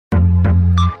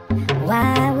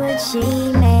did she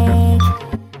make?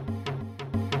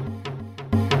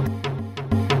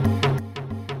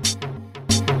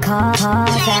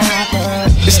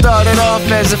 It started off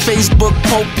as a Facebook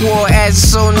poke war, as it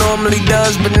so normally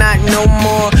does, but not no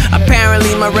more.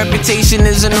 Apparently my reputation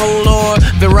is an old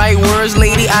whore. The right words,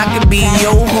 lady, I could be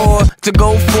your whore. To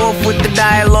go forth with the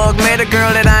dialogue, met a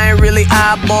girl that I ain't really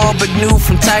eyeball, but knew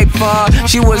from type far.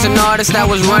 She was an artist that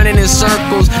was running in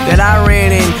circles that I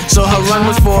ran in, so her run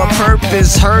was for a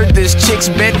purpose. Heard this chick's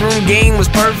bedroom game was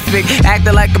perfect,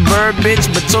 acted like a bird bitch,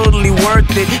 but totally worth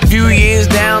it. Few years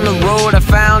down the road I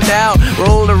found out,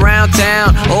 rolled around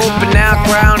town, open out,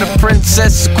 crowned a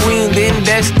princess, a queen, then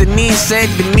destiny said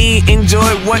to me,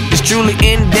 enjoy what is truly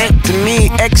in debt to me,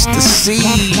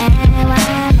 ecstasy.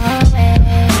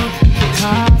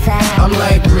 I'm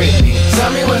like, Brittany,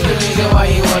 tell me what's the reason why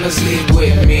you wanna sleep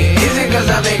with me? Is it cause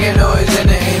I make a noise in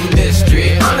the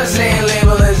industry? On the same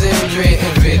label as Indra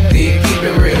and 50, keep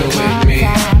it real with me.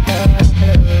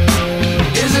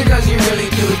 Is it cause you really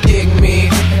do dig me?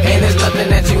 And there's nothing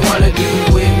that you wanna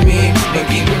do with me? Then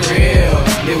keep it real,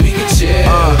 then we can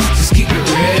chill, just keep it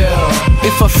real.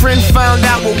 If a friend found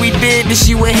out what we did, then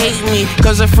she would hate me,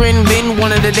 cause a friend been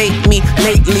wanted to date me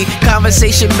lately.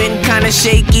 Conversation been kinda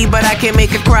shaky, but I can't make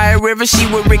her cry a river, she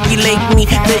would Ricky Lake me.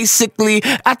 Basically,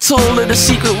 I told her the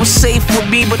secret was safe with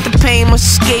me, but the pain must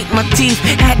escape my teeth.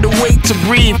 Had to wait to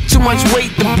breathe, too much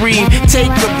weight to breathe. Take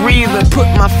a breather, put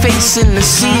my face in the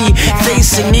sea.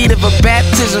 Face in need of a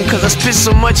baptism, cause I spit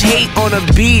so much hate on a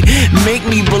beat. Make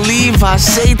me believe I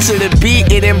say to the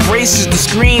beat, it embraces the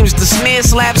screams. The snare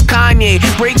slaps Kanye,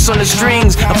 breaks on the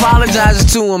strings,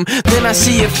 apologizes to him, then I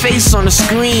see your face on the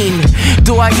screen.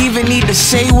 Do I even need to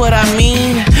say what I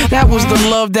mean? That was the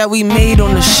love that we made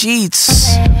on the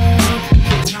sheets.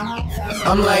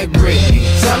 I'm like, Brittany,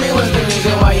 tell me what's the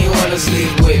reason why you wanna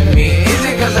sleep with me? Is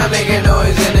it cause I make a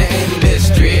noise in the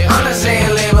industry? On the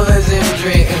same label as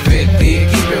Indra and 50,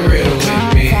 keep it real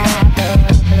with me.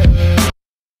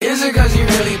 Is it cause you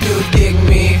really do dig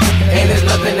me? And there's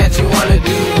nothing that you wanna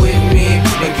do with me?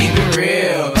 Then keep it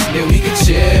real, then we can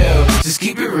chill, just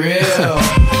keep it real.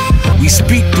 We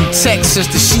speak through text since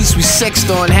the sheets we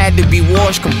sexed on had to be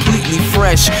washed completely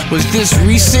fresh. Was this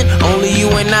recent? Only you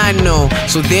and I know,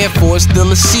 so therefore it's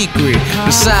still a secret.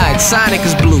 Besides, Sonic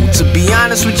is blue. To be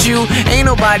honest with you, ain't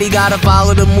nobody gotta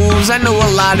follow the moves. I know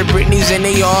a lot of Britneys and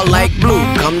they all like blue.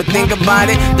 Come to think about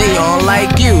it, they all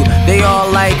like you, they all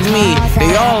like me,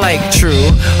 they all like True.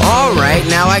 Alright,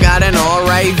 now I got an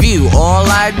alright view. All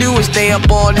I do is stay up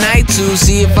all night to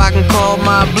see if I can call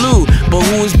my blue. But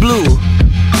who is blue?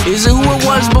 Is it who it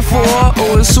was before,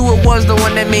 or is who it was the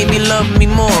one that made me love me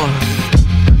more?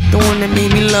 The one that made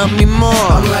me love me more.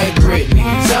 I'm like, Brittany,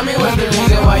 tell me what's the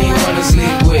reason why you wanna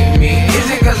sleep with me?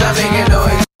 Is it cause I make a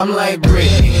noise? I'm like,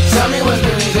 Brittany, tell me what's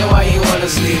the reason why you wanna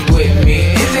sleep with me?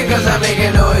 Is it cause I make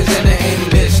a noise in the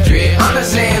industry? On the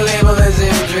same label as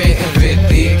Indra and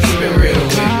 50, keep it real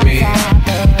with me.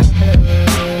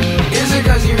 Is it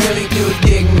cause you really do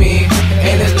dig me?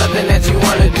 And there's nothing that you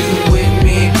wanna do with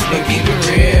me? Then keep it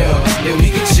real, then we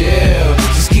can chill,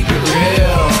 just keep it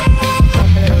real.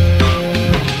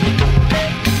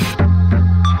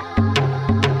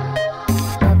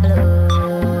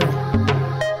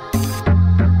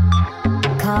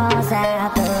 Calls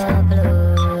out.